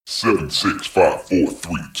Seven, 6, 5, 4,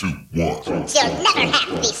 3, 2, 1. You'll never have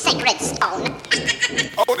the sacred stone.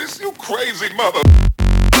 Oh, this you crazy mother.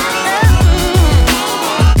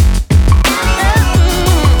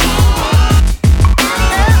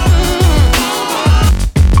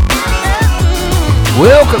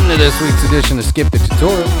 Welcome to this week's edition of Skip the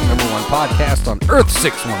Tutorial, number one podcast on Earth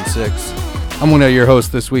 616. I'm one of your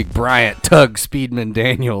hosts this week, Bryant Tug Speedman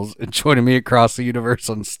Daniels, and joining me across the universe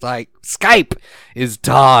on Skype is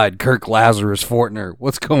Todd Kirk Lazarus Fortner.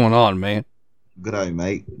 What's going on, man? Good day,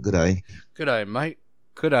 mate. Good day. Good day, mate.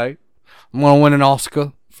 Good day. I'm going to win an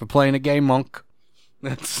Oscar for playing a gay monk.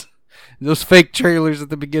 That's those fake trailers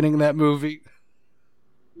at the beginning of that movie.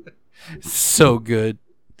 So good.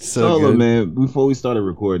 So good. Man, before we started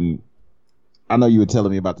recording, I know you were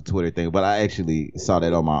telling me about the Twitter thing, but I actually saw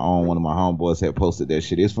that on my own. One of my homeboys had posted that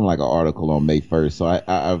shit. It's from like an article on May 1st. So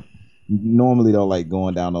I normally don't like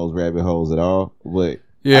going down those rabbit holes at all, but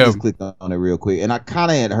I just clicked on it real quick. And I kind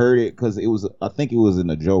of had heard it because I think it was in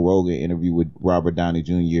a Joe Rogan interview with Robert Downey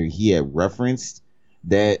Jr. He had referenced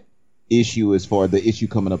that issue as far the issue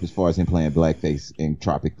coming up as far as him playing blackface in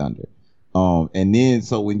Tropic Thunder. And then,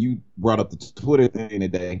 so when you brought up the Twitter thing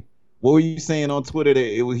today, what were you saying on Twitter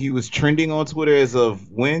that he was trending on Twitter as of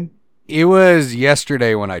when? It was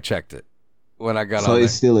yesterday when I checked it, when I got on So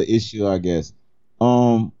it's there. still an issue, I guess.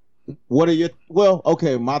 What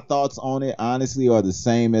are my thoughts on it, honestly, are the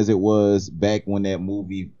same as it was back when that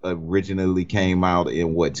movie originally came out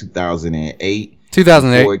in 2008?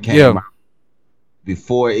 2008,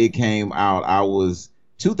 Before it came out,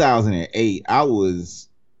 2008, I was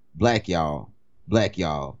black, y'all.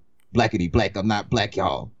 Blackity black, I'm not black,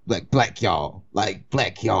 y'all. Black y'all. Like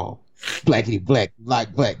black y'all. Blackity black,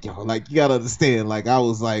 like black y'all. Like, you gotta understand, like, I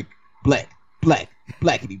was like blackity black,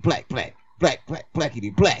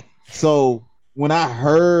 blackity black. So when I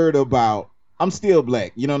heard about, I'm still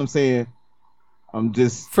black, you know what I'm saying? I'm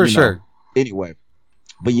just For sure. Anyway,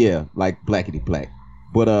 but yeah, like blackity black.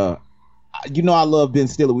 But I love Ben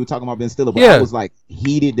Stiller. We were talking about Ben Stiller, but I was like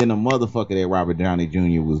heated than a motherfucker that Robert Downey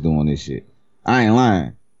Jr. was doing this shit. I ain't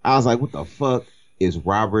lying. I was like, what the fuck is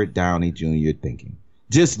Robert Downey Jr. thinking?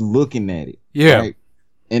 Just looking at it. Yeah. Right?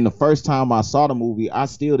 And the first time I saw the movie, I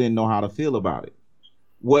still didn't know how to feel about it.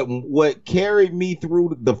 What carried me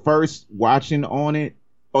through the first watching on it,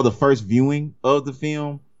 or the first viewing of the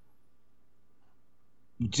film,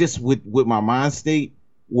 just with my mind state,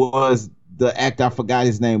 was the actor, I forgot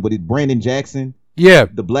his name, but it's Brandon Jackson. Yeah.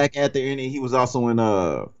 The black actor in it. He was also in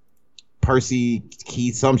Percy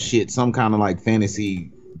Key, some kind of like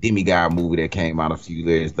fantasy demigod movie that came out a few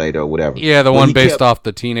years later or whatever. Yeah, the one based off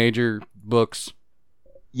the teenager books.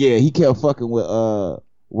 Yeah, he kept fucking with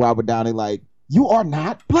Robert Downey like, you are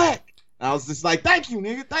not black. I was just like, thank you,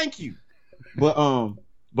 nigga, thank you. But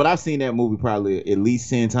I've seen that movie probably at least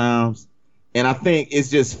 10 times. And I think it's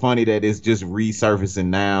just funny that it's just resurfacing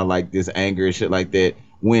now, like this anger and shit like that.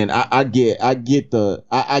 When I get the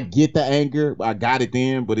anger, I got it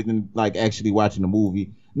then, but it didn't, like, actually watching the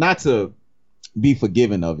movie, not to be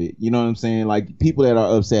forgiving of it. You know what I'm saying? Like, people that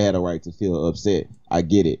are upset had a right to feel upset. I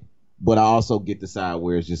get it, but I also get the side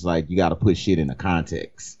where it's just like you got to put shit in a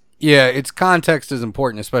context. Yeah, its context is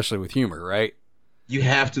important, especially with humor, right? You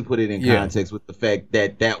have to put it in context with the fact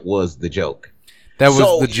that was the joke. That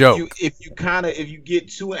was the joke. If you get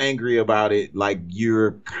too angry about it, like,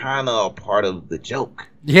 you're kind of a part of the joke.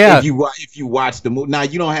 Yeah. If you watch the movie, now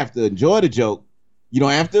you don't have to enjoy the joke. You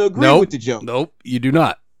don't have to agree with the joke. Nope, you do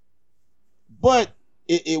not. But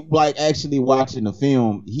it like, actually watching the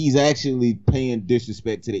film, he's actually paying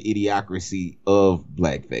disrespect to the idiocracy of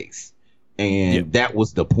blackface, and that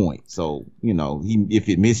was the point. So, if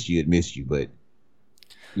it missed you, it missed you. But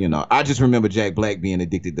I just remember Jack Black being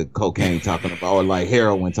addicted to cocaine, talking about, or like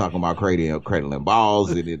heroin, talking about cradling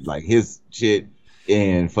balls, and it, like, his shit,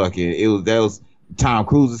 and fucking that was Tom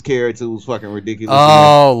Cruise's character was fucking ridiculous.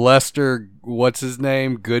 Oh, Lester, what's his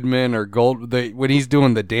name? Goodman or Gold? When he's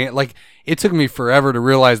doing the dance, like, it took me forever to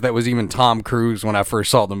realize that was even Tom Cruise when I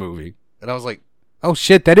first saw the movie, and I was like, oh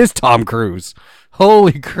shit, that is Tom Cruise.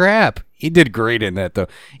 Holy crap, he did great in that though.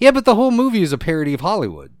 Yeah, but the whole movie is a parody of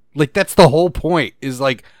Hollywood. Like, that's the whole point, is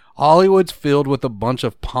like, Hollywood's filled with a bunch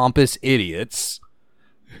of pompous idiots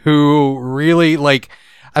who really, like,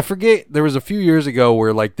 I forget, there was a few years ago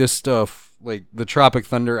where, like, this stuff, like, the Tropic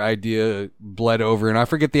Thunder idea bled over, and I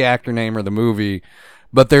forget the actor name or the movie,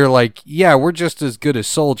 but they're like, yeah, we're just as good as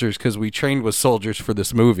soldiers because we trained with soldiers for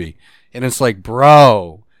this movie. And it's like,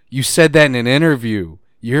 bro, you said that in an interview.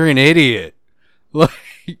 You're an idiot. Like,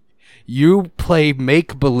 you play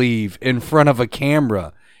make-believe in front of a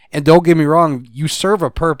camera. And don't get me wrong, you serve a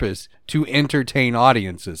purpose to entertain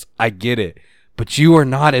audiences. I get it. but you are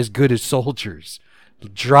not as good as soldiers.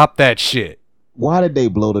 Drop that shit. Why did they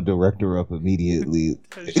blow the director up immediately?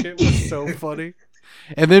 That shit was so funny.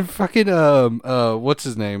 And then fucking what's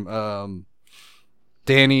his name?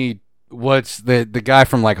 Danny, what's the guy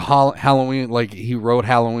from like Halloween? Like he wrote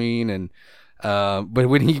Halloween, and but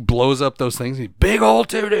when he blows up those things, he's big old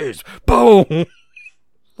titties, boom.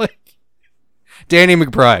 Like Danny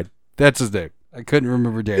McBride, that's his name. I couldn't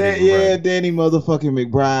remember Danny. Yeah, Danny motherfucking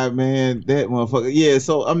McBride, man. That motherfucker. Yeah,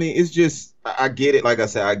 so I mean, it's just I get it. Like I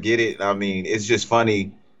said, I get it. I mean, it's just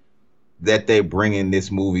funny that they're bringing this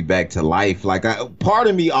movie back to life. Like, part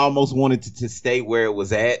of me almost wanted to stay where it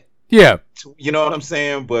was at. Yeah, you know what I'm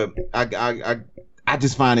saying. But I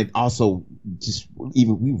just find it also just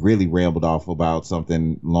even we really rambled off about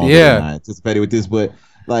something longer than I anticipated with this. But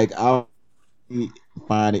like, I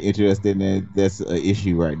find it interesting that that's an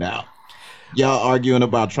issue right now. Y'all arguing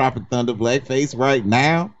about Tropic Thunder blackface right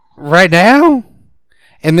now? Right now?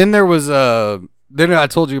 And then there was then I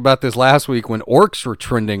told you about this last week when orcs were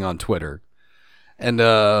trending on Twitter. And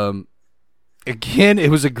again,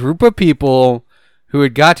 it was a group of people who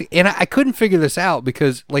had got to, and I couldn't figure this out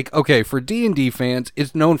because, like, okay, for D&D fans,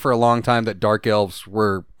 it's known for a long time that dark elves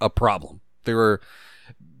were a problem. They were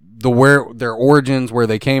where their origins, where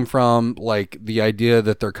they came from, like the idea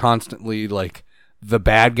that they're constantly like the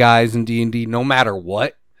bad guys in D&D, no matter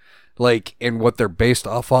what, like, and what they're based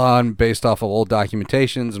off of old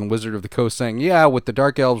documentations, and Wizard of the Coast saying, yeah, with the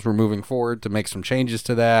Dark Elves, we're moving forward to make some changes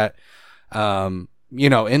to that, you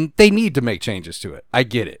know, and they need to make changes to it. I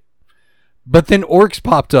get it. But then orcs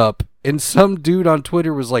popped up, and some dude on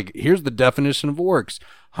Twitter was like, here's the definition of orcs.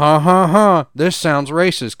 This sounds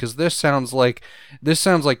racist, because this sounds like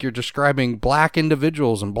you're describing black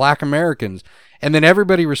individuals and black Americans. And then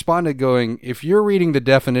everybody responded going, if you're reading the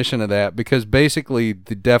definition of that, because basically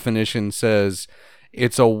the definition says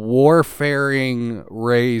it's a warfaring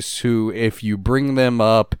race who, if you bring them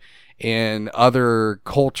up in other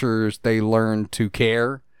cultures, they learn to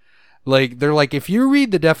care. Like, they're like, if you read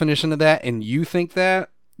the definition of that and you think that,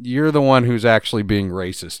 you're the one who's actually being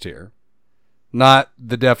racist here, not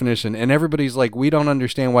the definition. And everybody's like, we don't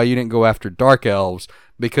understand why you didn't go after dark elves,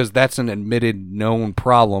 because that's an admitted known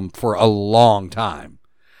problem for a long time.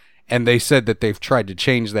 And they said that they've tried to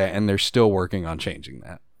change that, and they're still working on changing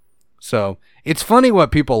that. So it's funny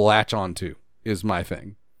what people latch onto is my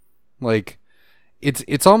thing. Like,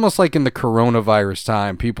 it's almost like in the coronavirus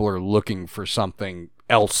time, people are looking for something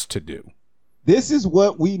else to do. This is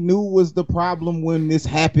what we knew was the problem when this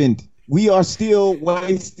happened. We are still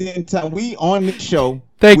wasting time. We on the show.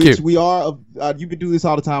 Thank you. We are. You can do this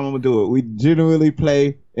all the time. I'm gonna do it. We generally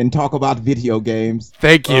play and talk about video games.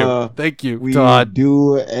 Thank you. Thank you, we Todd.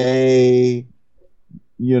 Do a,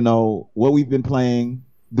 what we've been playing,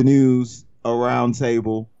 the news, a round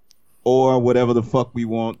table, or whatever the fuck we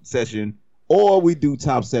want session, or we do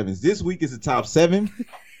top sevens. This week is a top 7.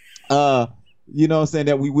 You know what I'm saying,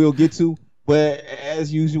 that we will get to. But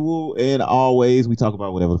as usual and always, we talk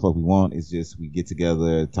about whatever the fuck we want. It's just we get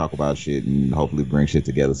together, talk about shit, and hopefully bring shit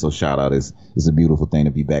together. So shout out. It's a beautiful thing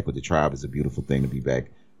to be back with the tribe. It's a beautiful thing to be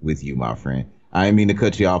back with you, my friend. I didn't mean to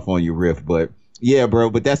cut you off on your riff, but yeah, bro.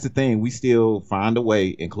 But that's the thing. We still find a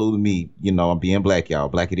way, including me. I'm being black, y'all.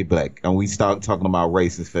 Blackity black. And we start talking about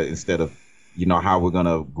race instead of, how we're going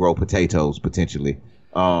to grow potatoes potentially.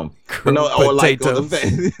 Potatoes. Like, cut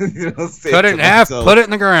it in half, put it in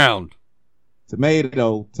the ground.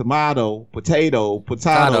 Tomato, potato,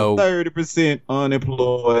 30%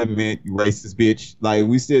 unemployment, you racist bitch. Like,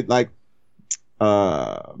 we still, like,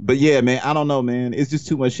 but yeah, man, I don't know, man. It's just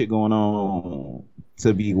too much shit going on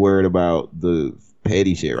to be worried about the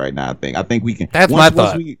petty shit right now, I think we can. That's my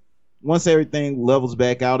thought. Once everything levels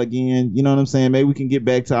back out again, you know what I'm saying? Maybe we can get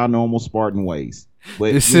back to our normal Spartan ways.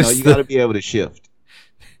 But, you got to be able to shift.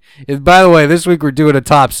 By the way, this week we're doing a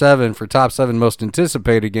top 7 for top 7 most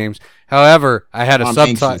anticipated games. However, I had a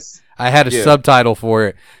subtitle for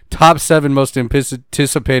it: top 7 most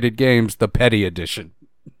anticipated games, the Petty Edition.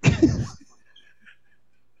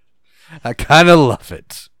 I kind of love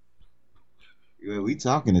it. Yeah, we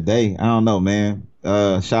talking today. I don't know, man.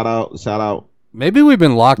 Shout out. Maybe we've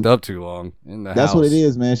been locked up too long in the house. That's what it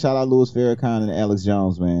is, man. Shout out Louis Farrakhan and Alex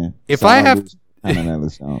Jones, man. If I have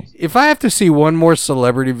to see one more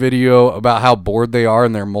celebrity video about how bored they are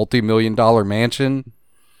in their multi-million-dollar mansion,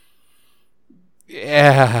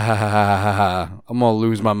 yeah, I'm gonna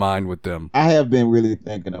lose my mind with them. I have been really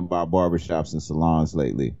thinking about barbershops and salons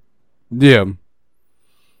lately. Yeah,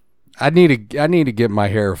 I need to get my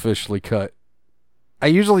hair officially cut. I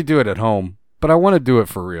usually do it at home, but I want to do it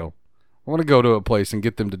for real. I want to go to a place and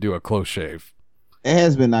get them to do a close shave. It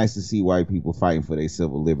has been nice to see white people fighting for their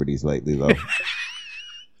civil liberties lately, though.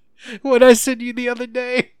 What I sent you the other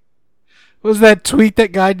day was that tweet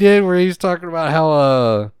that guy did where he was talking about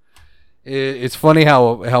how it's funny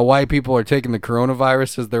how white people are taking the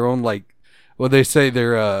coronavirus as their own, like, well, they say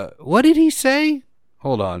they're what did he say?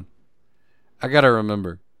 Hold on, I gotta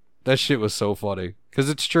remember. That shit was so funny because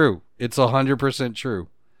it's true. It's 100% true.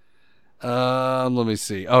 Let me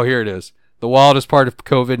see. Oh, here it is. The wildest part of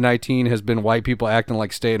COVID-19 has been white people acting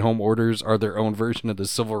like stay-at-home orders are their own version of the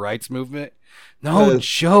civil rights movement. No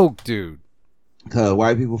joke, dude. Because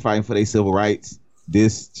white people fighting for their civil rights.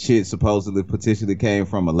 This shit supposedly potentially came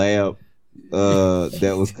from a lab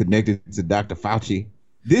that was connected to Dr. Fauci.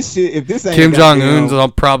 This shit, if this ain't Kim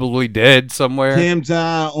Jong-un's probably dead somewhere. Kim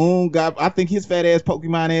Jong-un got, I think his fat ass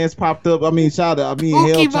Pokemon ass popped up. I mean, shout out,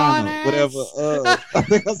 hell China, ass. whatever. I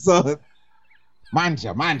think I saw it.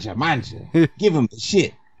 Manja. Give him the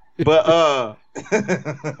shit. But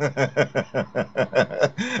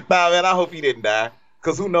nah, man, I hope he didn't die.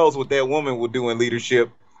 Because who knows what that woman will do in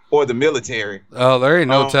leadership or the military. Oh, there ain't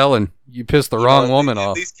no telling. You pissed the wrong woman off.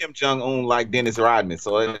 At least Kim Jong-un like Dennis Rodman.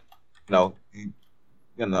 So,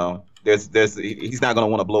 there's he's not going to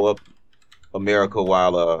want to blow up America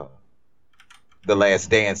while The Last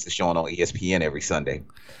Dance is showing on ESPN every Sunday.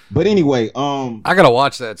 But anyway, I got to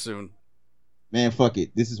watch that soon. Man, fuck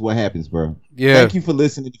it. This is what happens, bro. Yeah. Thank you for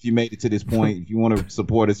listening. If you made it to this point, if you want to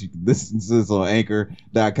support us, you can listen to us on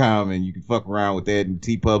Anchor.com and you can fuck around with that and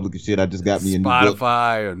TeePublic and shit. I just got me a new book.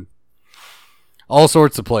 Spotify and all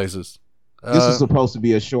sorts of places. This is supposed to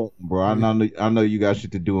be a short one, bro. I know you got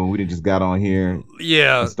shit to do, and we didn't just got on here.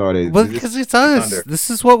 Yeah, and started. But because it's us. This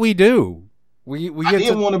is what we do. We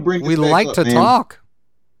want to bring. We like to talk.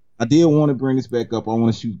 I did want to bring this back up. I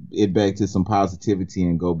want to shoot it back to some positivity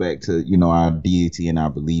and go back to, our deity and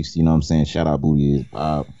our beliefs. You know what I'm saying? Shout out Buddhism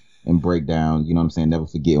and break down, you know what I'm saying? Never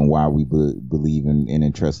forgetting why we believe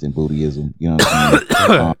and trust in Buddhism. You know what I'm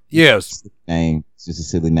saying? Yes. It's just a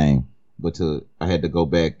silly name. But I had to go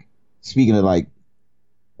back. Speaking of like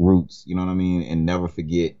roots, you know what I mean? And never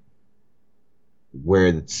forget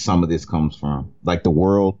where some of this comes from. Like the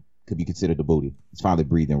world could be considered the Buddha. It's finally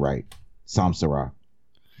breathing right. Samsara.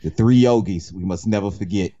 The three yogis we must never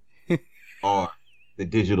forget are the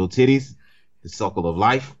digital titties, the circle of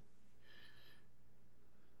life,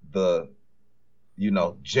 the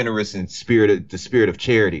generous and the spirit of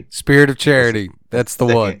charity. Spirit of charity. That's the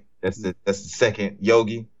one. That's the second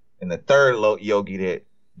yogi, and the third yogi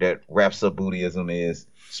that wraps up Buddhism is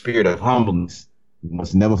spirit of humbleness. You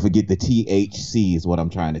must never forget the THC is what I'm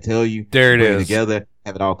trying to tell you. There it is. Together,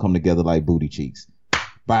 have it all come together like booty cheeks.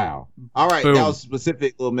 Wow. All right. Boom. That was a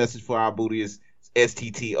specific little message for our booties.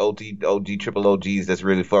 STT, OG, triple OGs that's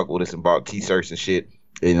really fuck with us and bought t-shirts and shit.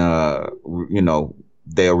 And,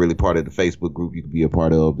 they are really part of the Facebook group you can be a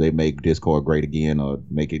part of. They make Discord great again or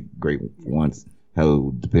make it great once. How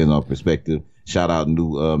it depends on perspective. Shout out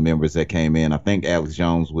new members that came in. I think Alex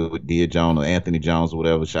Jones with Dia Jones or Anthony Jones or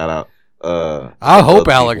whatever. Shout out. I hope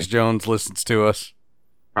Alex Jones listens to us.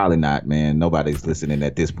 Probably not, man. Nobody's listening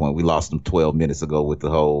at this point. We lost them 12 minutes ago with the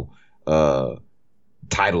whole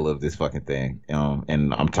title of this fucking thing.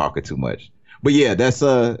 And I'm talking too much. But yeah, that's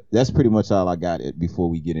pretty much all I got before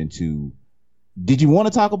we get into. Did you want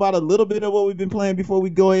to talk about a little bit of what we've been playing before we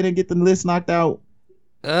go ahead and get the list knocked out?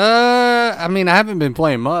 I haven't been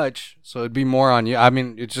playing much, so it'd be more on you.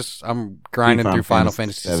 It's just I'm grinding through Final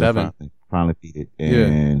Fantasy VII. Finally beat it,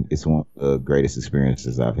 and it's one of the greatest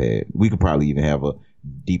experiences I've had. We could probably even have a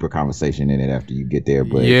deeper conversation in it after you get there,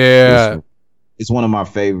 but yeah, it's one of my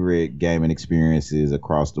favorite gaming experiences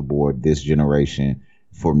across the board this generation.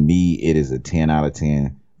 For me, it is a 10 out of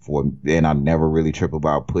 10. And I never really trip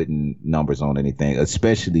about putting numbers on anything,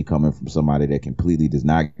 especially coming from somebody that completely does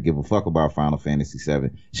not give a fuck about Final Fantasy VII.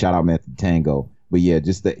 Shout out Method Tango. But yeah,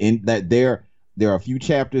 just there are a few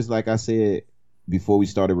chapters, like I said before we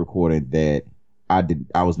started recording, that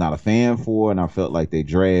I was not a fan for, and I felt like they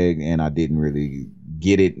dragged, and I didn't really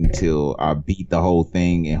get it until I beat the whole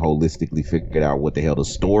thing and holistically figured out what the hell the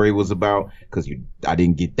story was about. Because I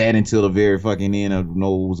didn't get that until the very fucking end. I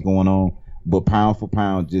know what was going on. But pound for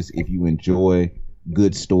pound, just if you enjoy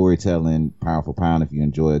good storytelling, pound for pound, if you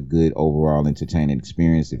enjoy a good overall entertaining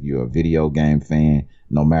experience, if you're a video game fan,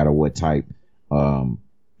 no matter what type,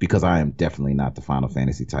 because I am definitely not the Final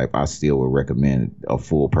Fantasy type, I still would recommend a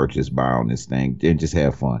full purchase buy on this thing and just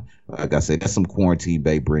have fun. Like I said, that's some quarantine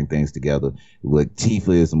bait, bring things together. Look,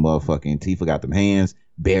 Tifa is a motherfucking, Tifa got them hands,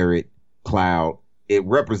 Barret, Cloud. It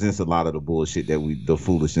represents a lot of the bullshit the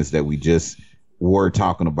foolishness that we just were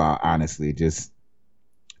talking about, honestly, just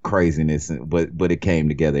craziness, but it came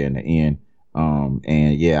together in the end.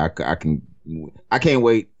 And yeah, I can, I can't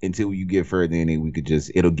wait until you get further in it. We could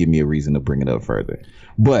it'll give me a reason to bring it up further.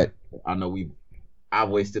 But I know I've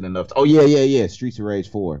wasted enough. Oh yeah. Streets of Rage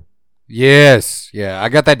 4. Yes, yeah, I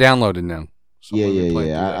got that downloaded now. So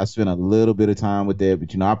I spent a little bit of time with that,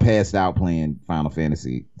 but I passed out playing Final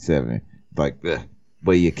Fantasy 7. Like,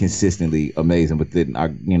 but yeah, consistently amazing. But then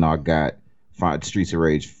I got Streets of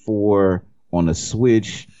Rage 4 on the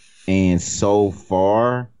Switch, and so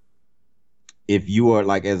far, if you are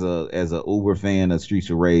like as a Uber fan of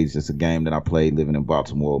Streets of Rage, it's a game that I played living in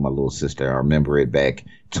Baltimore with my little sister. I remember it back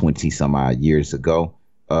 20 some odd years ago.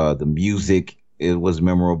 The music, it was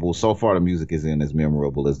memorable. So far, the music isn't as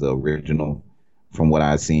memorable as the original from what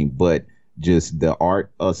I've seen, but just the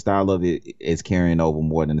art style of it is carrying over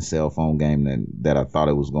more than the cell phone game that I thought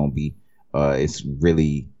it was going to be. It's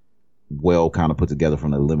really well kind of put together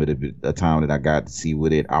from the limited time that I got to see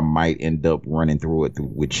with it. I might end up running through it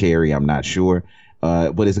with Cherry. I'm not sure.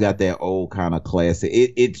 But it's got that old kind of classic.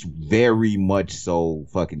 It's very much so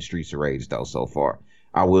fucking Streets of Rage though so far.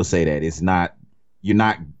 I will say that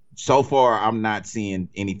so far I'm not seeing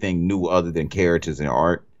anything new other than characters and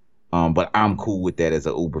art. But I'm cool with that as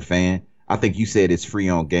an Uber fan. I think you said it's free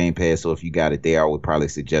on Game Pass, so if you got it there, I would probably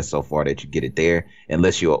suggest so far that you get it there.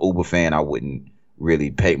 Unless you're an Uber fan, I wouldn't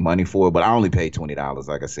really pay money for it, but I only paid $20.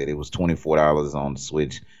 Like I said, it was $24 on the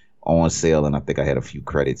Switch on sale, and I think I had a few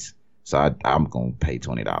credits, so I'm gonna pay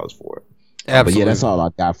 $20 for it. Absolutely. But yeah, that's all I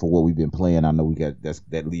got for what we've been playing. I know we got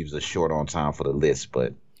that leaves us short on time for the list,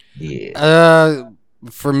 but yeah.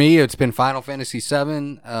 For me, it's been Final Fantasy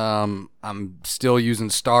VII. I'm still using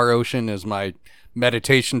Star Ocean as my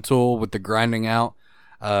meditation tool with the grinding out.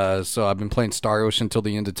 So I've been playing Star Ocean till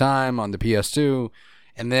the end of time on the PS2.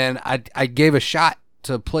 And then I gave a shot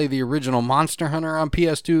to play the original Monster Hunter on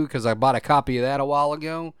PS2 because I bought a copy of that a while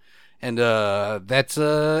ago. And it's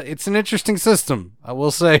an interesting system, I will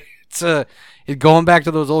say. It's going back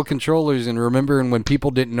to those old controllers and remembering when people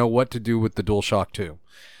didn't know what to do with the DualShock 2.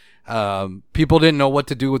 People didn't know what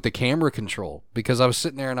to do with the camera control because I was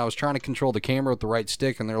sitting there and I was trying to control the camera with the right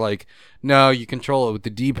stick, and they're like, no, you control it with the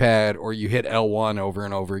D-pad or you hit L1 over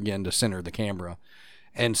and over again to center the camera.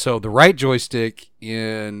 And so the right joystick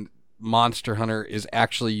in Monster Hunter is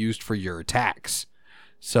actually used for your attacks.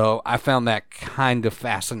 So I found that kind of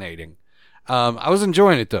fascinating. I was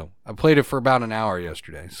enjoying it though. I played it for about an hour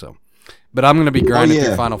yesterday. But I'm going to be grinding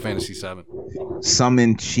through Final Fantasy VII.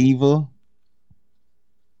 Summon Shiva.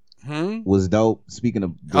 Was dope. Speaking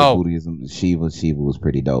of Buddhism, Shiva was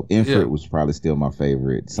pretty dope. Ifrit was probably still my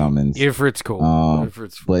favorite summons. Ifrit's cool.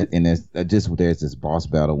 But and there's this boss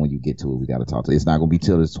battle when you get to it. We got to talk to it. It's not gonna be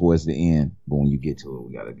till it's towards the end, but when you get to it,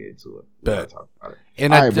 we gotta get to it. We gotta talk about it.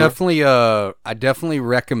 And I definitely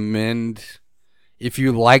recommend if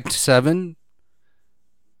you liked 7.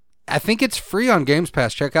 I think it's free on Games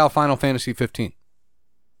Pass. Check out Final Fantasy 15.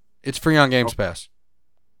 It's free on Games Pass.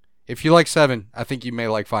 If you like 7, I think you may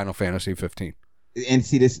like Final Fantasy 15. And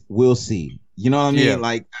see this, we'll see. You know what I mean? Yeah.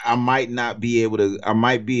 Like I might be able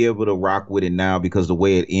to rock with it now because the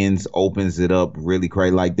way it ends opens it up really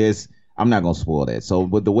crazy. Like this, I'm not gonna spoil that. So,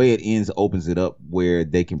 but the way it ends opens it up where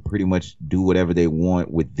they can pretty much do whatever they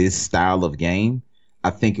want with this style of game.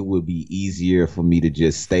 I think it would be easier for me to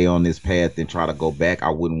just stay on this path than try to go back. I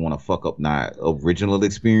wouldn't want to fuck up my original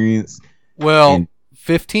experience. Well,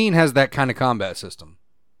 15 has that kind of combat system.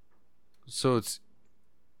 So it's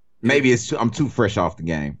maybe I'm too fresh off the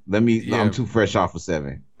game. I'm too fresh off of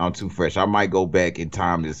 7. I'm too fresh. I might go back in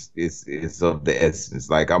time. It's of the essence.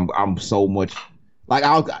 Like I'm so much like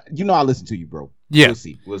I listen to you, bro. Yeah,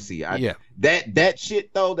 we'll see. That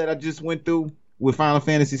shit though that I just went through with Final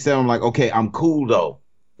Fantasy 7. I'm like, okay, I'm cool though.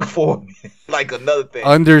 For like another thing,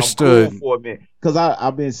 understood. I'm cool for a minute because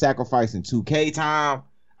I've been sacrificing 2K time.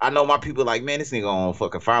 I know my people like, man, this nigga on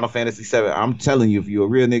fucking Final Fantasy 7. I'm telling you, if you're a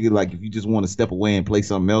real nigga, like if you just want to step away and play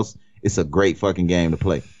something else, it's a great fucking game to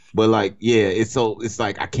play. But like, yeah, it's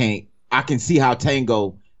like I can see how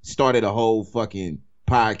Tango started a whole fucking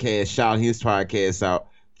podcast, shout his podcast out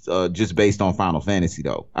just based on Final Fantasy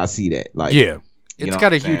though. I see that. Like, yeah, it's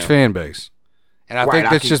got a huge fan base, and I think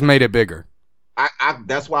that's just made it bigger.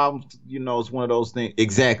 That's why it's one of those things.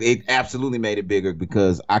 Exactly, it absolutely made it bigger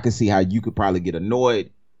because I can see how you could probably get annoyed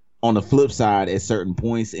on the flip side at certain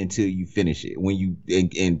points until you finish it when you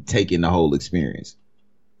and take in the whole experience.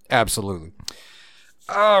 Absolutely.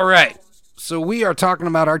 All right. So we are talking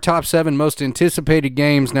about our top 7 most anticipated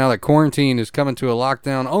games now that quarantine is coming to a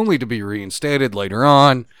lockdown, only to be reinstated later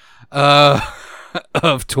on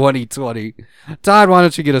of 2020. Todd, why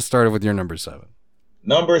don't you get us started with your number 7?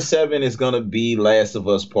 Number 7 is going to be Last of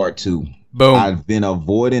Us Part 2. Boom. I've been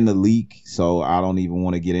avoiding the leak, so I don't even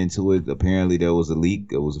want to get into it. Apparently, there was a leak.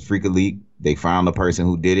 It was a freaking leak. they found the person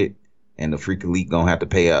who did it, and the Freak League gonna have to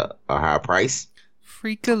pay a high price.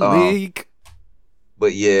 Freak a leak.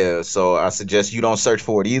 But yeah, so I suggest you don't search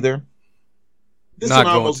for it either. This Not one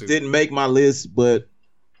going almost to. didn't make my list, but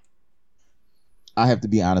I have to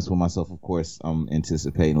be honest with myself. Of course, I'm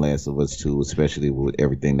anticipating Last of Us 2, especially with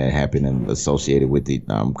everything that happened and associated with it.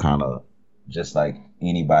 I'm kind of just like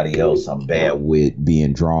anybody else. I'm bad with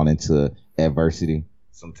being drawn into adversity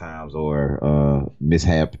sometimes or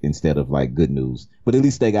mishap instead of like good news. But at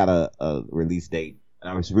least they got a release date.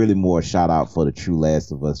 And it's really more a shout out for the true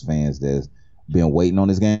Last of Us fans that's been waiting on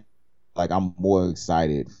this game. Like, I'm more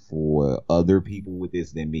excited for other people with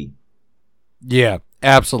this than me. Yeah,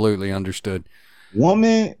 absolutely understood.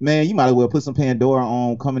 Woman, man, you might as well put some Pandora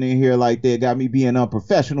on coming in here like that. Got me being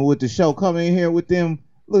unprofessional with the show. Coming in here with them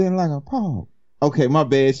looking like a pog. Okay, my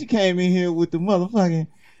bad. She came in here with the motherfucking.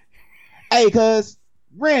 Hey, cuz,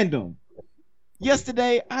 random.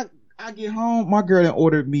 Yesterday, I get home. My girl had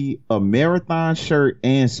ordered me a marathon shirt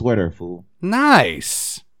and sweater, fool.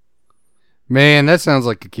 Nice. Man, that sounds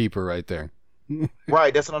like a keeper right there.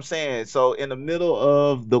 Right, that's what I'm saying. So in the middle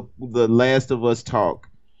of the Last of Us talk,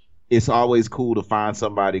 it's always cool to find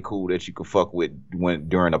somebody cool that you can fuck with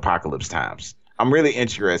during apocalypse times. I'm really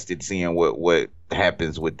interested seeing what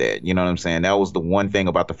happens with that. You know what I'm saying? That was the one thing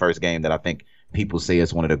about the first game that I think people say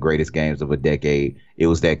is one of the greatest games of a decade. It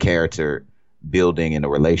was that character building and the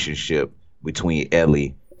relationship between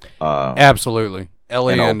Ellie. Absolutely.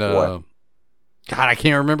 Ellie and God, I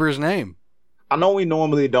can't remember his name. I know we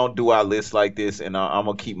normally don't do our lists like this, and I'm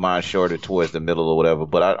gonna keep mine shorter towards the middle or whatever.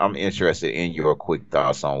 But I'm interested in your quick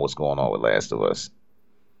thoughts on what's going on with Last of Us.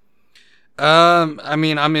 I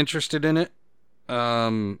mean, I'm interested in it,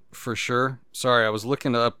 for sure. Sorry, I was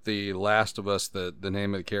looking up the Last of Us, the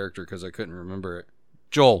name of the character, because I couldn't remember it.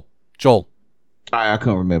 Joel. I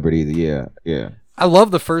couldn't remember it either. Yeah. I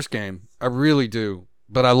love the first game. I really do.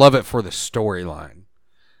 But I love it for the storyline.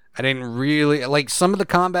 I didn't really like some of the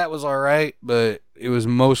combat was all right, but it was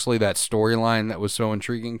mostly that storyline that was so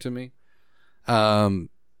intriguing to me.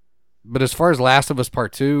 But as far as Last of Us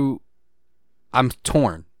Part 2, I'm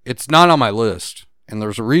torn. It's not on my list, and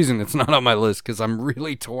there's a reason it's not on my list because I'm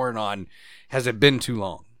really torn on has it been too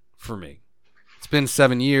long for me? It's been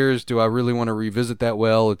 7 years. Do I really want to revisit that?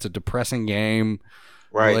 Well, it's a depressing game.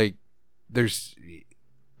 Right. Like there's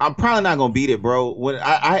I'm probably not gonna beat it, bro. When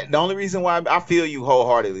I the only reason why I feel you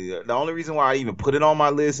wholeheartedly. The only reason why I even put it on my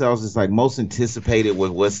list, I was just like most anticipated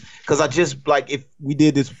was because I just like if we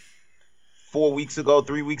did this 3 weeks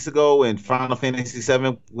ago, and Final Fantasy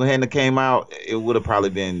VII when it came out, it would have probably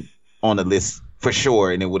been on the list for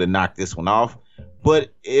sure, and it would have knocked this one off.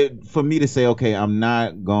 But for me to say, okay, I'm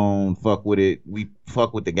not gonna fuck with it. We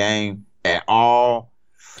fuck with the game at all.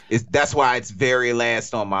 That's why it's very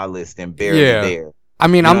last on my list and barely there. I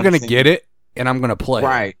mean, You know I'm going what to I'm get it, and I'm going to play it.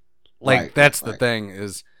 Right. Like, that's the thing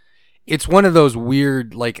is, it's one of those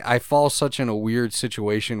weird, like, I fall such in a weird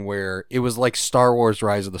situation where it was like Star Wars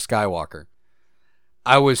Rise of the Skywalker.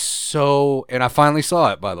 I was so, and I finally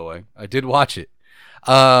saw it, by the way. I did watch it.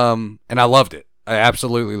 And I loved it. I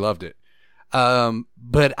absolutely loved it.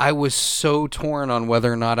 But I was so torn on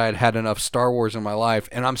whether or not I'd had enough Star Wars in my life,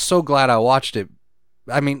 and I'm so glad I watched it.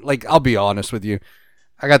 I mean, like, I'll be honest with you.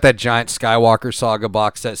 I got that giant Skywalker Saga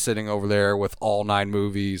box set sitting over there with all 9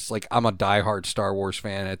 movies. Like, I'm a diehard Star Wars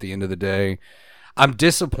fan at the end of the day. I'm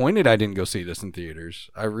disappointed I didn't go see this in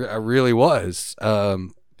theaters. I really was.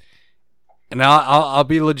 And I'll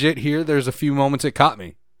be legit here. There's a few moments it caught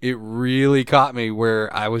me. It really caught me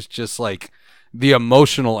where I was just like the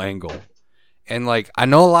emotional angle. And like, I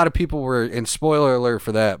know a lot of people were, and spoiler alert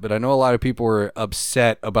for that, but I know a lot of people were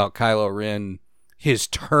upset about Kylo Ren, his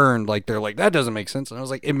turn. Like, they're like, that doesn't make sense. And I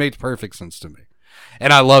was like, it made perfect sense to me.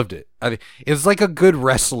 And I loved it. It's like a good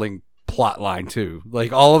wrestling plot line too.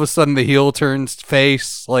 Like, all of a sudden the heel turns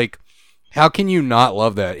face. Like, how can you not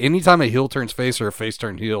love that? Anytime a heel turns face or a face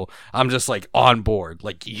turns heel, I'm just like on board.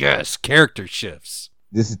 Like, yes, character shifts.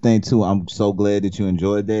 This is the thing too. I'm so glad that you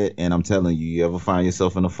enjoyed that. And I'm telling you, you ever find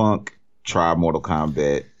yourself in a funk, try Mortal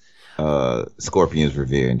Kombat, Scorpion's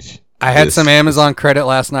Revenge. I had some Amazon credit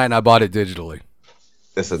last night and I bought it digitally.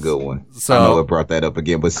 That's a good one. So, I know it brought that up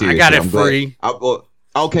again, but seriously, I got it I'm free.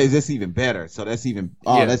 Okay, that's even better. So that's even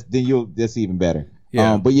that's even better.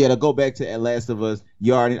 Yeah. But yeah, to go back to Last of Us,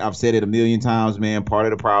 I've said it a million times, man. Part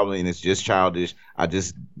of the problem, and it's just childish.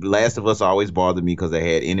 Last of Us always bothered me because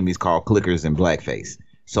they had enemies called clickers and blackface.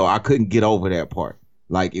 So I couldn't get over that part.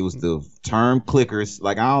 Like, it was the term clickers.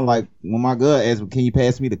 Like, I don't like when my girl asks, "Can you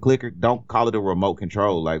pass me the clicker?" Don't call it a remote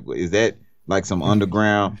control. Like, is that like some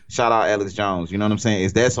underground? Shout out Alex Jones. You know what I'm saying?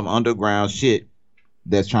 Is that some underground shit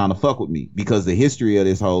that's trying to fuck with me because the history of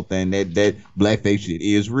this whole thing, that blackface shit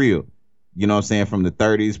is real. You know what I'm saying? From the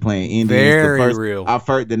 30s playing Indians. Very real.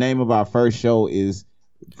 The name of our first show is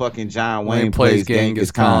fucking John Wayne plays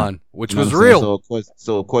Genghis Khan, which was real.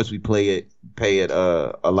 So of course we pay it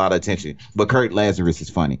a lot of attention. But Kurt Lazarus is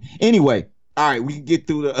funny. Anyway, all right, we can get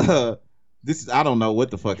through the this is, I don't know what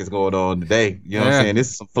the fuck is going on today. You know what I'm saying? This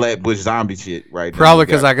is some Flatbush zombie shit right now. Probably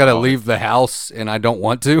because I gotta leave the house and I don't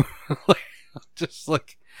want to. Just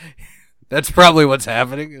like that's probably what's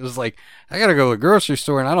happening. It was like I gotta go to the grocery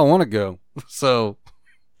store and I don't want to go. So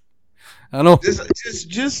I don't just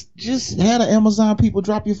had the Amazon people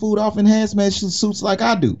drop your food off in hazmat suits like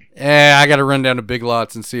I do. Yeah, I gotta run down to Big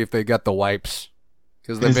Lots and see if they got the wipes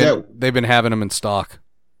because they've been having them in stock.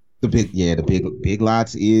 The big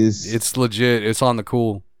Lots is it's legit. It's on the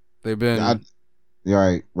cool. They've been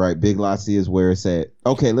right. Big Lots is where it's at.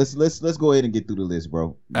 Okay, let's go ahead and get through the list,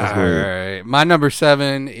 bro. All right. My number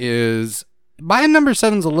 7 is a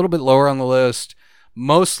little bit lower on the list,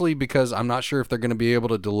 mostly because I'm not sure if they're going to be able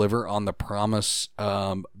to deliver on the promise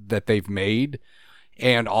that they've made,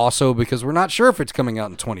 and also because we're not sure if it's coming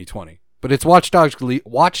out in 2020. But it's Watch Dogs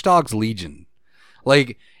Legion.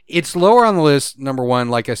 Like, it's lower on the list, number 1,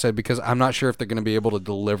 like I said, because I'm not sure if they're going to be able to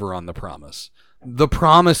deliver on the promise. The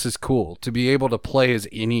promise is cool, to be able to play as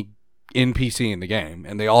any NPC in the game,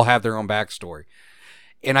 and they all have their own backstory.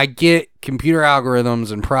 And I get computer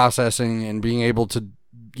algorithms and processing and being able to,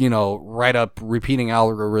 write up repeating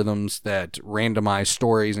algorithms that randomize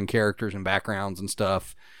stories and characters and backgrounds and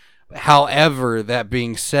stuff. However, that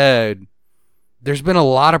being said, there's been a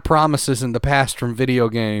lot of promises in the past from video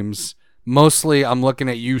games. Mostly, I'm looking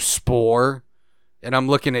at you, Spore, and I'm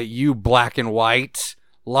looking at you, Black and White.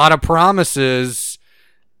 A lot of promises.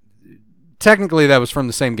 Technically, that was from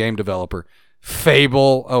the same game developer.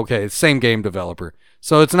 Fable, okay, same game developer.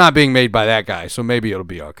 So it's not being made by that guy, so maybe it'll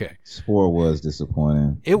be okay. Spore was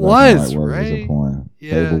disappointing. It was right? Disappointing.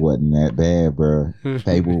 Yeah. Fable wasn't that bad, bro.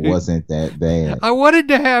 Fable wasn't that bad. I wanted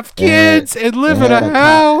to have kids and live in a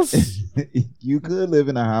house. You could live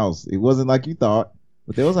in a house. It wasn't like you thought,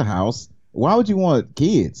 but there was a house. Why would you want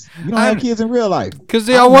kids? You don't have kids in real life. Because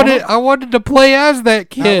I wanted to play as that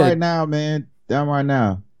kid. Not right now, man. Down right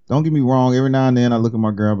now. Don't get me wrong. Every now and then I look at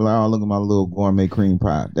my girl and be like, oh, look at my little gourmet cream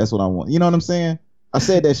pie. That's what I want. You know what I'm saying? I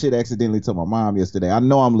said that shit accidentally to my mom yesterday. I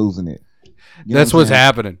know I'm losing it. That's what's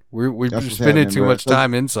happening. We're spending too much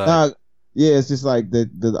time inside. Yeah, it's just like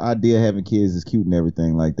the idea of having kids is cute and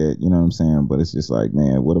everything like that. You know what I'm saying? But it's just like,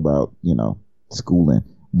 man, what about, schooling?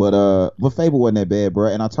 But Fable wasn't that bad, bro.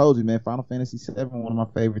 And I told you, man, Final Fantasy VII, one of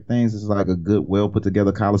my favorite things is like a good, well put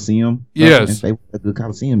together Coliseum. Yes, Fable had a good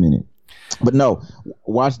Coliseum in it. But no,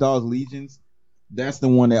 Watch Dogs Legions, that's the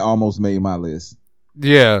one that almost made my list.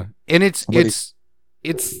 Yeah, and it's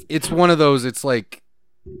one of those. It's like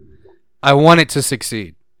I want it to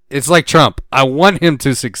succeed. It's like Trump. I want him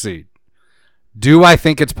to succeed. Do I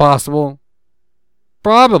think it's possible?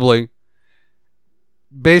 Probably.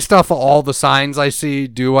 Based off of all the signs I see,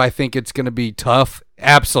 do I think it's going to be tough?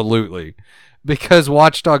 Absolutely. Because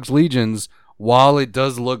Watch Dogs Legions, while it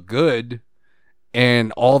does look good,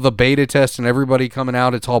 and all the beta tests and everybody coming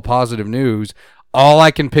out, it's all positive news, all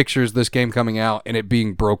I can picture is this game coming out and it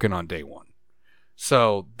being broken on day one.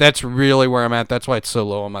 So that's really where I'm at. That's why it's so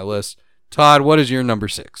low on my list. Todd, what is your number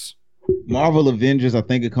 6? Marvel Avengers, I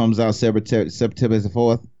think it comes out September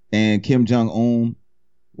 4th. And Kim Jong-un,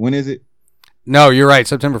 when is it? No, you're right.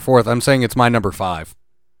 September 4th. I'm saying it's my number 5.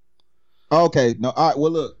 Okay. No. All right.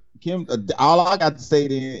 Well, look, Kim. All I got to say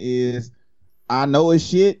then is, I know it's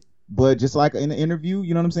shit, but just like in the interview,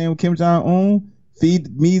 you know what I'm saying, with Kim Jong Un,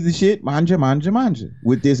 feed me the shit, manja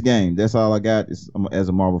with this game. That's all I got as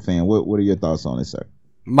a Marvel fan. What are your thoughts on it, sir?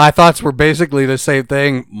 My thoughts were basically the same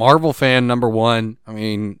thing. Marvel fan, number 1. I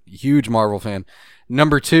mean, huge Marvel fan.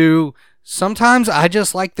 Number 2. Sometimes I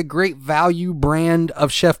just like the great value brand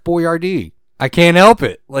of Chef Boyardee. I can't help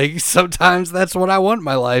it. Like, sometimes that's what I want in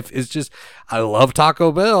my life. Is just, I love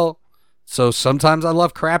Taco Bell, so sometimes I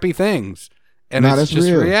love crappy things, and it's just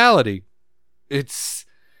real. Reality. It's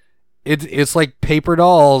like paper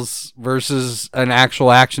dolls versus an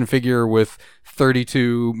actual action figure with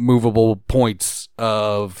 32 movable points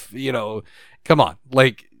of, come on.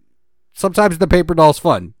 Like, sometimes the paper doll's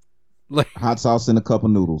fun. Like, hot sauce and a cup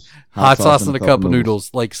of noodles. Hot sauce and a cup of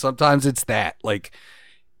noodles. Like, sometimes it's that. Like,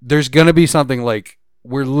 there's going to be something like,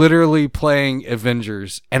 we're literally playing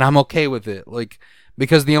Avengers, and I'm okay with it. Like,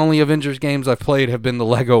 because the only Avengers games I've played have been the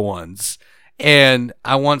Lego ones. And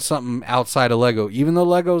I want something outside of Lego, even though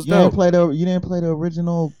Lego's dope. You didn't play the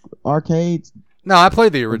original arcade? No, I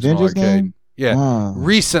played the original Avengers arcade. Game? Yeah, Ah.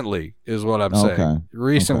 recently is what I'm saying. Okay.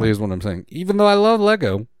 Recently is what I'm saying. Even though I love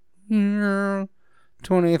Lego.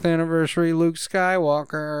 20th anniversary Luke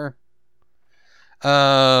Skywalker.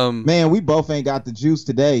 Man, we both ain't got the juice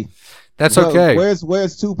today. That's Well, okay.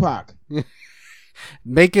 Where's Tupac?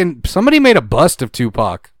 Somebody made a bust of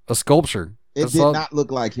Tupac, a sculpture. It That's did all- not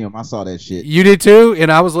look like him. I saw that shit. You did too,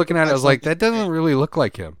 and I was looking at it. I was That's like, like- that doesn't really look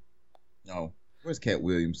like him. No. Where's Cat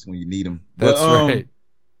Williams when you need him? That's right.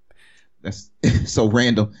 That's so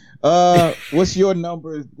random. What's your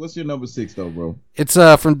number 6 though, bro? It's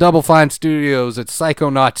from Double Fine Studios. It's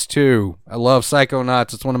Psychonauts 2. I love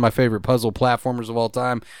Psychonauts. It's one of my favorite puzzle platformers of all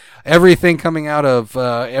time. Everything coming out of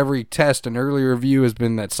every test and early review has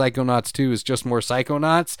been that Psychonauts 2 is just more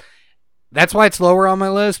Psychonauts. That's why it's lower on my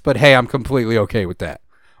list, but hey, I'm completely okay with that.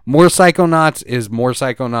 More Psychonauts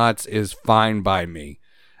is fine by me.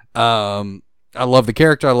 I love the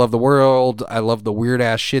character. I love the world. I love the weird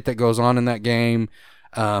ass shit that goes on in that game.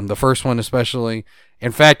 The first one especially.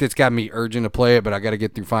 In fact, it's got me urging to play it, but I got to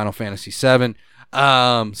get through Final Fantasy VII.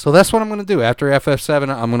 So that's what I'm going to do. After FF7,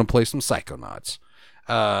 I'm going to play some Psychonauts.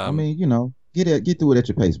 I mean, get through it at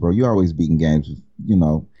your pace, bro. You always beating games,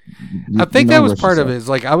 I think that was part of it. Is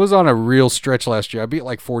like I was on a real stretch last year. I beat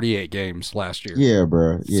like 48 games last year. Yeah,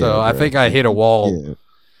 bro. Yeah, so I think I hit a wall.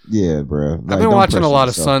 Yeah, bro. I've been watching a lot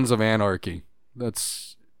of Sons of Anarchy.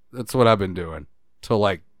 That's what I've been doing till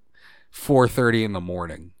like 4:30 in the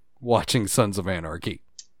morning, watching Sons of Anarchy.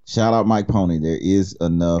 Shout out Mike Pony. There is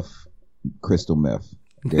enough crystal meth.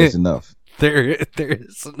 There's enough. There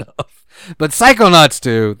is enough. But Psychonauts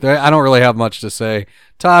 2, I don't really have much to say.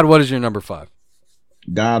 Todd, what is your number 5?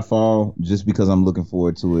 Godfall, just because I'm looking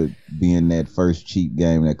forward to it being that first cheap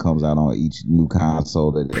game that comes out on each new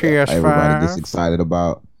console that PS5. everybody gets excited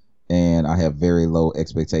about. And I have very low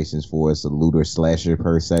expectations for it. It's a looter slasher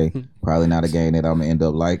per se. Probably not a game that I'm gonna end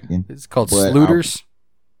up liking. It's called But Slooters.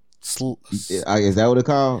 Is that what it's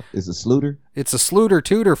called? It's a slooter? It's a Slooter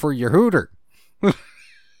Tooter for your hooter.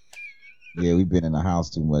 Yeah, we've been in the house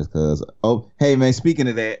too much. Hey man, speaking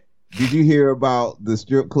of that, did you hear about the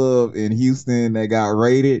strip club in Houston that got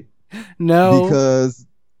raided? No.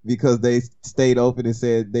 Because they stayed open and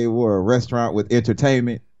said they were a restaurant with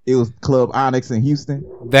entertainment. It was Club Onyx in Houston.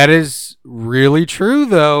 That is really true,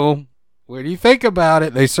 though. What do you think about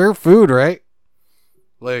it? They serve food, right?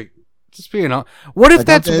 Like, just being honest. What if Like,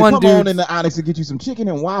 that's I said, one come dude? on in the Onyx and get you some chicken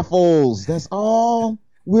and waffles. That's all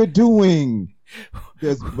we're doing.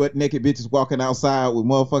 There's butt naked bitches walking outside with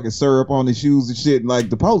motherfucking syrup on their shoes and shit. And like,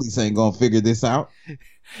 the police ain't gonna figure this out.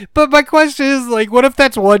 But my question is, like, what if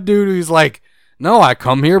that's one dude who's like, no, I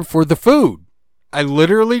come here for the food. I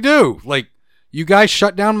literally do. Like, you guys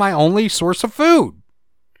shut down my only source of food.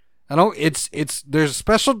 I don't. There's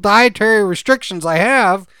special dietary restrictions I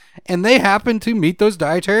have, and they happen to meet those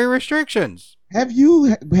dietary restrictions. Have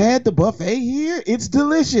you had the buffet here? It's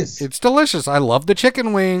delicious. It's delicious. I love the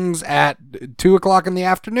chicken wings at 2:00 in the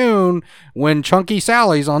afternoon when Chunky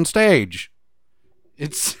Sally's on stage.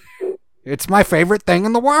 It's my favorite thing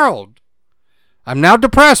in the world. I'm now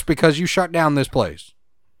depressed because you shut down this place.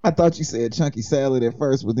 I thought you said Chunky Salad at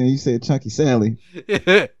first, but then you said Chunky Sally.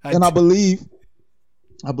 I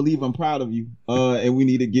I believe I'm proud of you. And we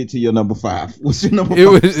need to get to your number 5. What's your number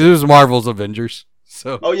 5? It was Marvel's Avengers.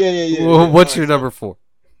 So Oh yeah. well, what's your number 4?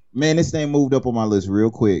 Man, this thing moved up on my list real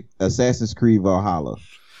quick. Assassin's Creed Valhalla.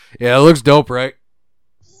 Yeah, it looks dope, right?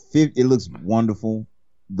 It looks wonderful.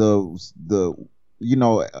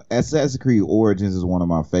 Assassin's Creed Origins is one of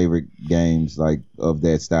my favorite games, like of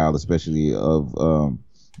that style, especially of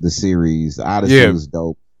the series. Odyssey is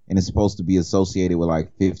dope, and it's supposed to be associated with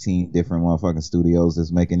like 15 different motherfucking studios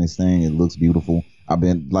that's making this thing. It looks beautiful. I've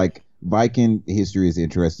been like, Viking history is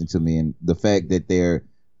interesting to me, and the fact that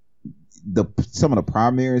some of the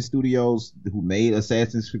primary studios who made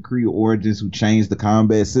Assassin's Creed Origins, who changed the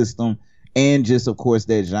combat system, and just of course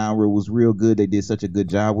that genre was real good. They did such a good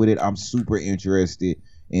job with it. I'm super interested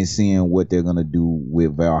in seeing what they're gonna do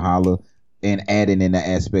with Valhalla and adding in the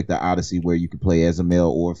aspect of Odyssey where you can play as a male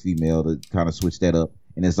or a female to kind of switch that up.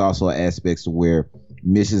 And there's also aspects where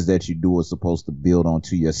missions that you do are supposed to build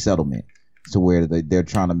onto your settlement, to where they're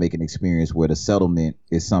trying to make an experience where the settlement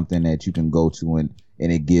is something that you can go to and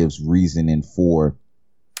it gives reasoning for,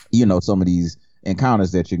 some of these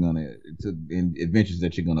encounters that you're gonna and adventures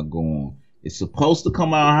that you're gonna go on. It's supposed to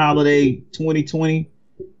come out holiday 2020.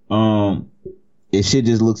 It shit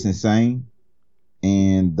just looks insane,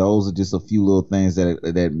 and those are just a few little things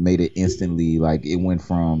that made it instantly, like, it went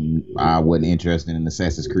from I wasn't interested in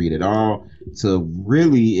Assassin's Creed at all to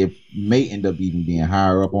really it may end up even being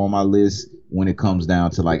higher up on my list when it comes down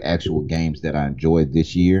to like actual games that I enjoyed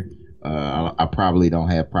this year. I probably don't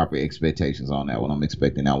have proper expectations on that one. I'm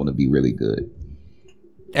expecting that one to be really good.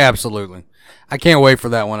 Absolutely. I can't wait for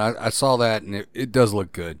that one. I saw that, and it does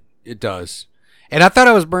look good. It does. And I thought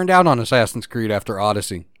I was burned out on Assassin's Creed after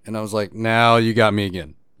Odyssey. And I was like, no, you got me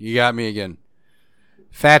again. You got me again.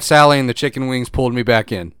 Fat Sally and the chicken wings pulled me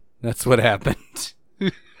back in. That's what happened.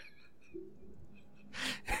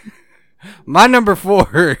 My number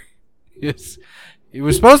 4 is... It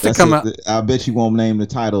was supposed to come out... I bet you won't name the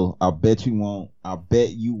title. I bet you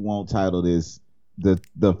won't title this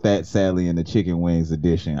the Fat Sally and the Chicken Wings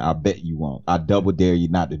edition. I bet you won't. I double dare you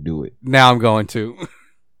not to do it. Now I'm going to.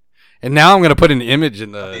 And now I'm going to put an image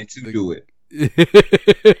in do it.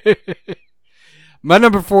 My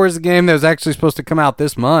number 4 is a game that was actually supposed to come out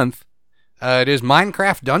this month. It is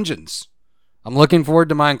Minecraft Dungeons. I'm looking forward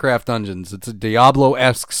to Minecraft Dungeons. It's a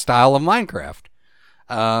Diablo-esque style of Minecraft.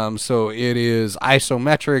 So it is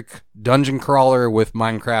isometric dungeon crawler with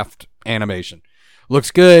Minecraft animation.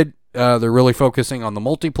 Looks good. They're really focusing on the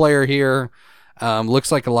multiplayer here.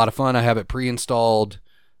 Looks like a lot of fun. I have it pre-installed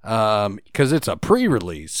because it's a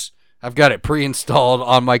pre-release. I've got it pre-installed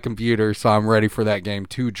on my computer, so I'm ready for that game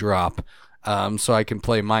to drop. So I can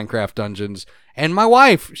play Minecraft Dungeons. And my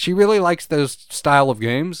wife, she really likes those style of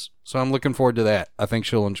games, so I'm looking forward to that. I think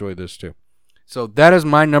she'll enjoy this too. So that is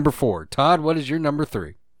my number 4. Todd, what is your number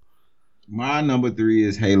 3? My number 3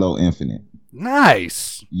 is Halo Infinite.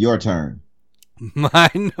 Nice. Your turn. My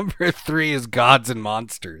number 3 is Gods and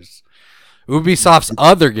Monsters. Ubisoft's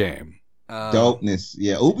other game. Dopeness.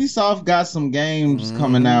 Yeah, Ubisoft got some games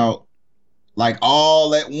coming out like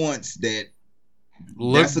all at once that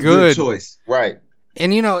that's a good choice. Right.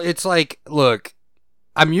 And it's like, look,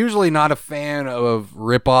 I'm usually not a fan of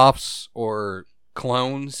rip-offs or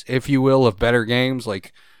clones, if you will, of better games.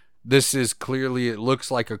 Like, this is clearly, it looks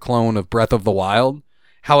like a clone of Breath of the Wild.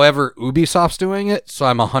 However, Ubisoft's doing it, so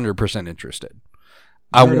I'm 100% interested.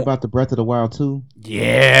 I heard about the Breath of the Wild too.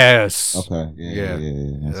 Yes. Okay. Yeah.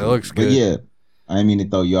 It looks good. But yeah, I didn't mean to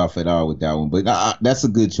throw you off at all with that one, but that's a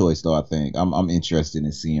good choice though. I think I'm interested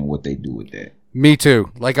in seeing what they do with that. Me too.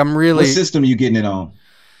 Like, I'm really. What system you getting it on?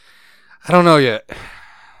 I don't know yet.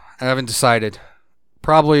 I haven't decided.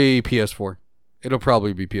 Probably PS4. It'll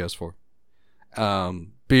probably be PS4.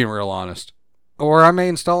 Being real honest. Or I may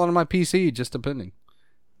install it on my PC, just depending.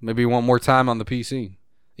 Maybe one more time on the PC.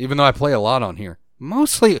 Even though I play a lot on here.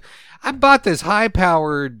 Mostly, I bought this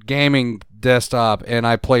high-powered gaming desktop, and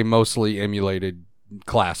I play mostly emulated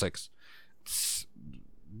classics.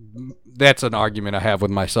 That's an argument I have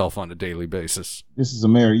with myself on a daily basis. This is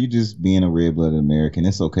America. You just being a red-blooded American.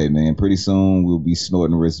 It's okay, man. Pretty soon, we'll be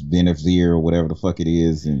snorting Resvitavir or whatever the fuck it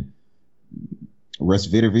is, and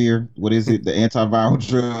Resvitavir, what is it? The antiviral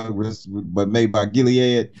drug, but made by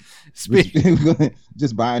Gilead.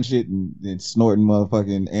 Just buying shit and snorting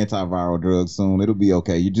motherfucking antiviral drugs soon. It'll be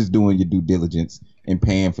okay. You're just doing your due diligence and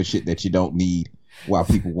paying for shit that you don't need while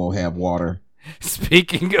people won't have water.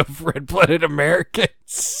 Speaking of red-blooded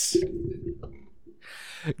Americans,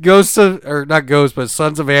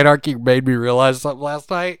 Sons of Anarchy made me realize something last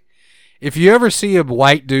night. If you ever see a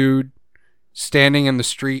white dude standing in the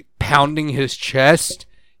street pounding his chest,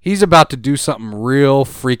 he's about to do something real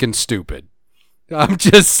freaking stupid. I'm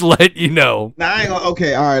just letting you know.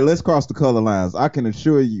 Okay, all right, let's cross the color lines. I can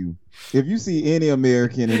assure you, if you see any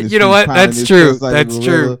American in the you know what? That's true. That's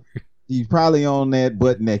true. He's probably on that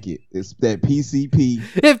butt naked. It's that PCP.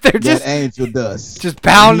 If they're just angel dust, just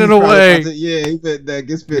pounding away.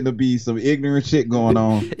 It's finna be some ignorant shit going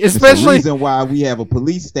on. Especially it's the reason why we have a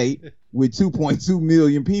police state with 2.2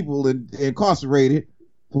 million people incarcerated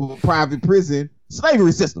for private prison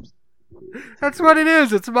slavery systems. That's what it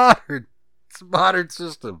is. It's modern. It's a modern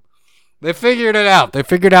system. They figured it out. They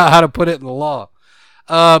figured out how to put it in the law.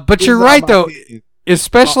 But you're right though.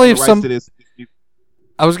 Especially if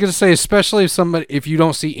I was gonna say, especially if you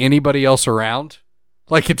don't see anybody else around,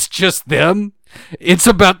 like it's just them, it's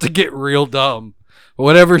about to get real dumb.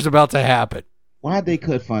 Whatever's about to happen. Why'd they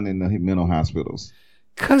cut funding the mental hospitals?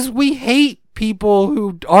 Because we hate people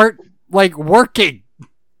who aren't like working.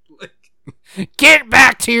 Get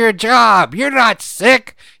back to your job. You're not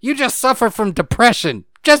sick. You just suffer from depression.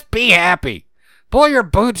 Just be happy. Pull your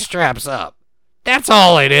bootstraps up. That's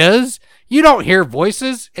all it is. You don't hear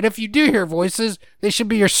voices, and if you do hear voices, they should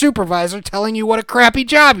be your supervisor telling you what a crappy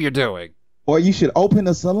job you're doing. Or you should open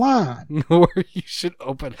a salon. I want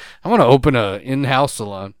to open a in-house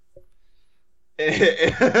salon.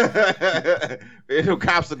 The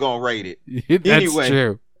cops are gonna raid it. That's anyway,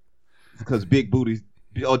 true. Because big booty,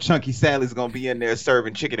 Chunky Sally's gonna be in there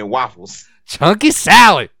serving chicken and waffles. Chunky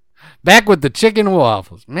Sally, back with the chicken and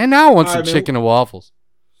waffles. Man, now I want some chicken and waffles.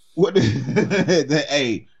 What?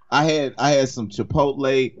 Hey, I had some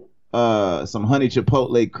Chipotle, some honey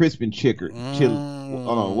Chipotle crispin chili.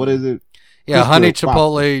 Hold on, what is it? Yeah, honey Crisco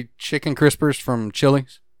Chipotle chicken crispers from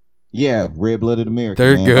Chili's. Yeah, red-blooded American.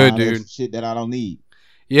 They're man. good, Buying dude. extra shit that I don't need.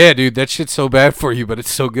 Yeah, dude, that shit's so bad for you, but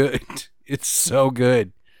it's so good. It's so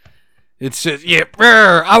good. It's just, yeah,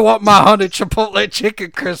 brr, I want my honey Chipotle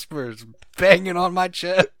chicken crispers banging on my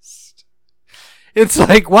chest. It's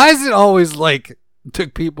like, why is it always like, to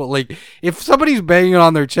people, like, if somebody's banging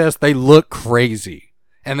on their chest, they look crazy.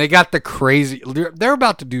 And they got the crazy, they're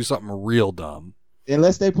about to do something real dumb.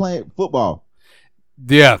 Unless they play football.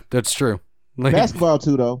 Yeah, that's true. Like, Basketball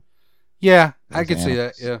too, though. yeah, I can see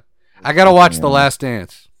that, yeah. I gotta watch The Last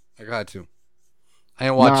Dance. I got to. I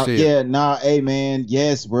ain't watched it yet. Hey man,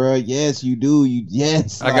 yes, bro, yes, you do,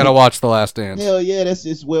 yes. I gotta watch The Last Dance. Hell yeah,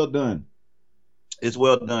 it's well done. It's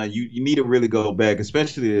well done. You need to really go back,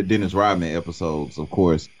 especially the Dennis Rodman episodes. Of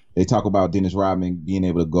course, they talk about Dennis Rodman being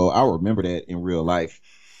able to go. I remember that in real life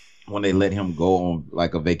when they let him go on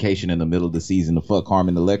like a vacation in the middle of the season to fuck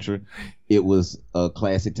Carmen the lecturer. It was a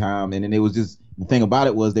classic time, and then it was just the thing about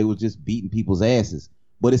it was they was just beating people's asses.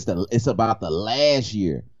 But it's about the last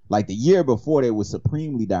year. Like the year before, they were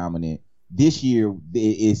supremely dominant. This year,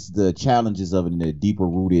 it's the challenges of it in a deeper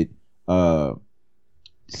rooted,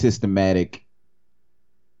 systematic,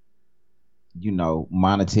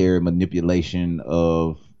 monetary manipulation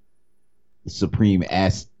of supreme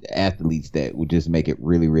athletes that would just make it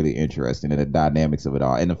really, really interesting, and the dynamics of it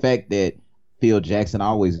all. And the fact that Phil Jackson, I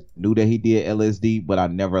always knew that he did LSD, but I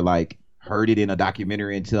never heard it in a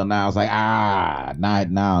documentary until now. I was like,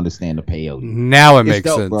 now I understand the peyote. Now it makes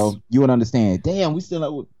dope, sense, bro. You would understand. Damn, we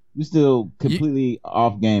still completely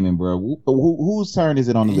off gaming, bro. Whose turn is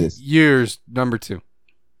it on the list? Yours, number 2.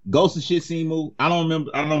 Ghost of Shitsimu. I don't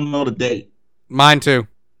remember. I don't know the date. Mine too.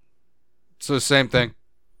 So same thing.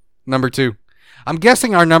 Number 2. I'm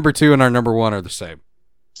guessing our number 2 and our number 1 are the same.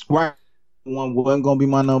 Right. One wasn't gonna be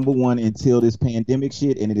my number 1 until this pandemic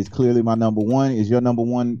shit, and it is clearly my number 1. Is your number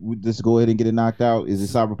 1? We just go ahead and get it knocked out. Is it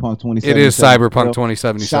Cyberpunk 2077? It is Cyberpunk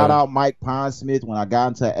 2077. Shout out Mike Pondsmith. When I got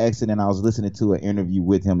into an accident, I was listening to an interview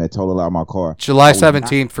with him that totaled out my car. July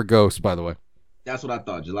 17th for Ghost, by the way. That's what I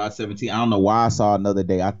thought. July 17th. I don't know why I saw another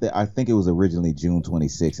day. I think it was originally June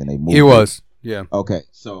 26th, and they moved. It was. Yeah. Okay.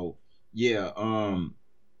 So yeah.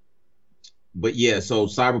 But yeah, so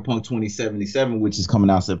Cyberpunk 2077, which is coming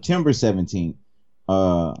out September 17th,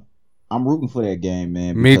 I'm rooting for that game,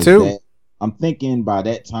 man. Me too. I'm thinking by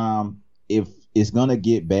that time, if it's gonna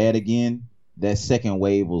get bad again, that second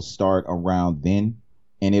wave will start around then,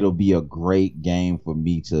 and it'll be a great game for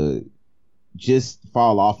me to just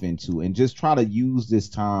fall off into and just try to use this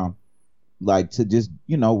time, to just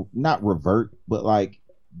not revert, but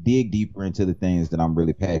dig deeper into the things that I'm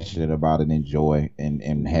really passionate about and enjoy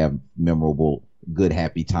and have memorable, good,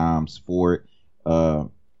 happy times for it.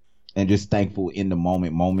 And just thankful in the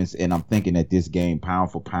moments. And I'm thinking that this game,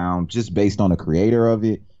 pound for pound, just based on the creator of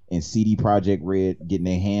it and CD Projekt Red getting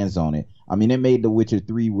their hands on it. I mean, it made The Witcher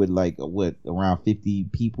 3 with around 50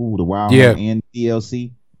 people, the Wild Hunt and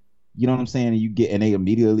DLC. You know what I'm saying? And they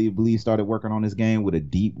immediately started working on this game with a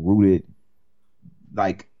deep rooted,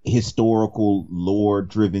 historical lore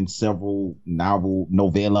driven several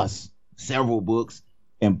novellas, several books,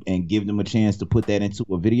 and give them a chance to put that into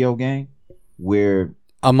a video game where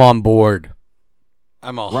I'm on board.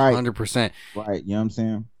 I'm 100%. Right, you know what I'm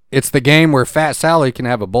saying? It's the game where Fat Sally can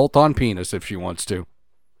have a bolt-on penis if she wants to.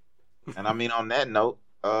 And I mean, on that note,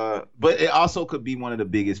 but it also could be one of the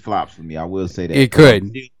biggest flops for me. I will say that. It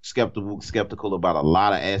could. I'm skeptical about a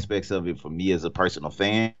lot of aspects of it for me as a personal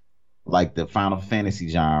fan. Like the Final Fantasy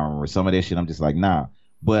genre or some of that shit, I'm just like, nah.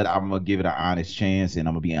 But I'm gonna give it an honest chance, and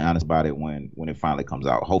I'm gonna be honest about it when it finally comes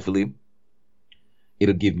out. Hopefully,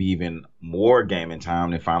 it'll give me even more gaming time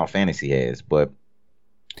than Final Fantasy has. But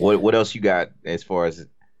what else you got as far as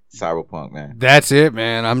Cyberpunk, man? That's it,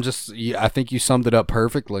 man. I think you summed it up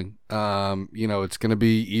perfectly. It's gonna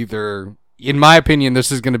be either, in my opinion,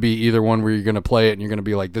 this is gonna be either one where you're gonna play it and you're gonna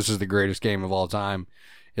be like, this is the greatest game of all time,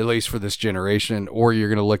 at least for this generation, or you're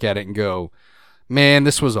going to look at it and go, man,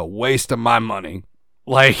 this was a waste of my money.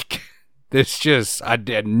 I did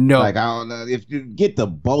no. I don't know. If you get the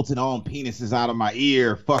bolted on penises out of my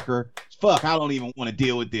ear, fucker. Fuck, I don't even want to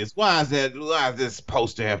deal with this. Why is this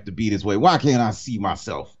poster have to be this way? Why can't I see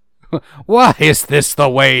myself? Why is this the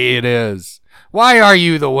way it is? Why are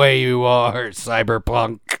you the way you are,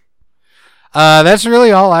 Cyberpunk? That's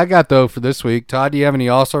really all I got, though, for this week. Todd, do you have any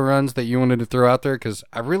also runs that you wanted to throw out there? Because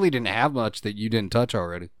I really didn't have much that you didn't touch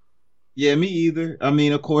already. Yeah, me either. I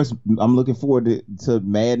mean, of course, I'm looking forward to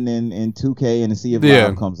Madden and 2K and to see if Yeah.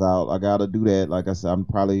 Live comes out. I gotta do that. Like I said, I'm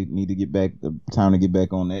probably need to get back time to get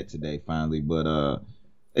back on that today finally. But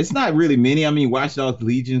it's not really many. I mean, Watch Dogs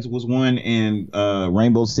Legions was one, and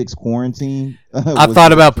Rainbow Six Quarantine. I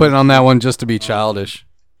thought about putting on that one just to be childish.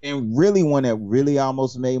 And really, one that really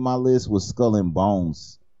almost made my list was Skull and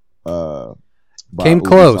Bones. By Came Ubisoft.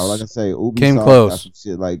 close. Like I say, Ubisoft Came got close. some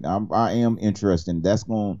shit. Like I am interested. That's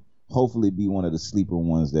going to hopefully be one of the sleeper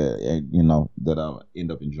ones that that I'll end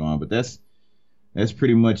up enjoying. But that's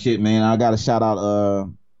pretty much it, man. I got to shout out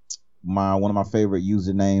one of my favorite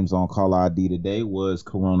usernames on Call ID today was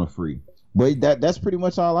Corona Free. But that's pretty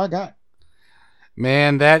much all I got.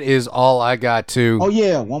 Man, that is all I got too. Oh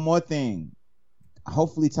yeah, one more thing.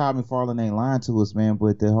 Hopefully Todd McFarlane ain't lying to us, man.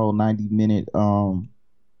 But the whole 90-minute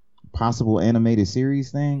possible animated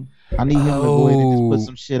series thing, I need him to go ahead and just put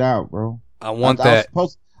some shit out, bro. I want that.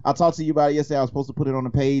 I talked to you about it yesterday. I was supposed to put it on the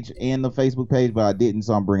page and the Facebook page, but I didn't,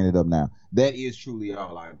 so I'm bringing it up now. That is truly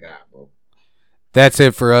all I got, bro. That's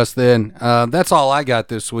it for us then. That's all I got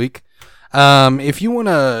this week. If you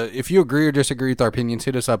agree or disagree with our opinions,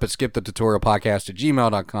 hit us up at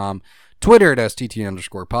skipthetutorialpodcast@gmail.com, Twitter at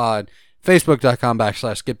STT_pod,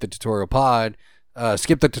 Facebook.com/skipthetutorialpod,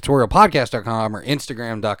 skipthetutorialpodcast.com, or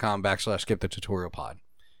Instagram.com/skipthetutorialpod.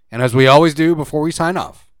 And as we always do before we sign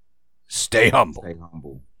off, stay humble. Stay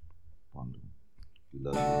humble. We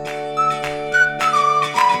love you.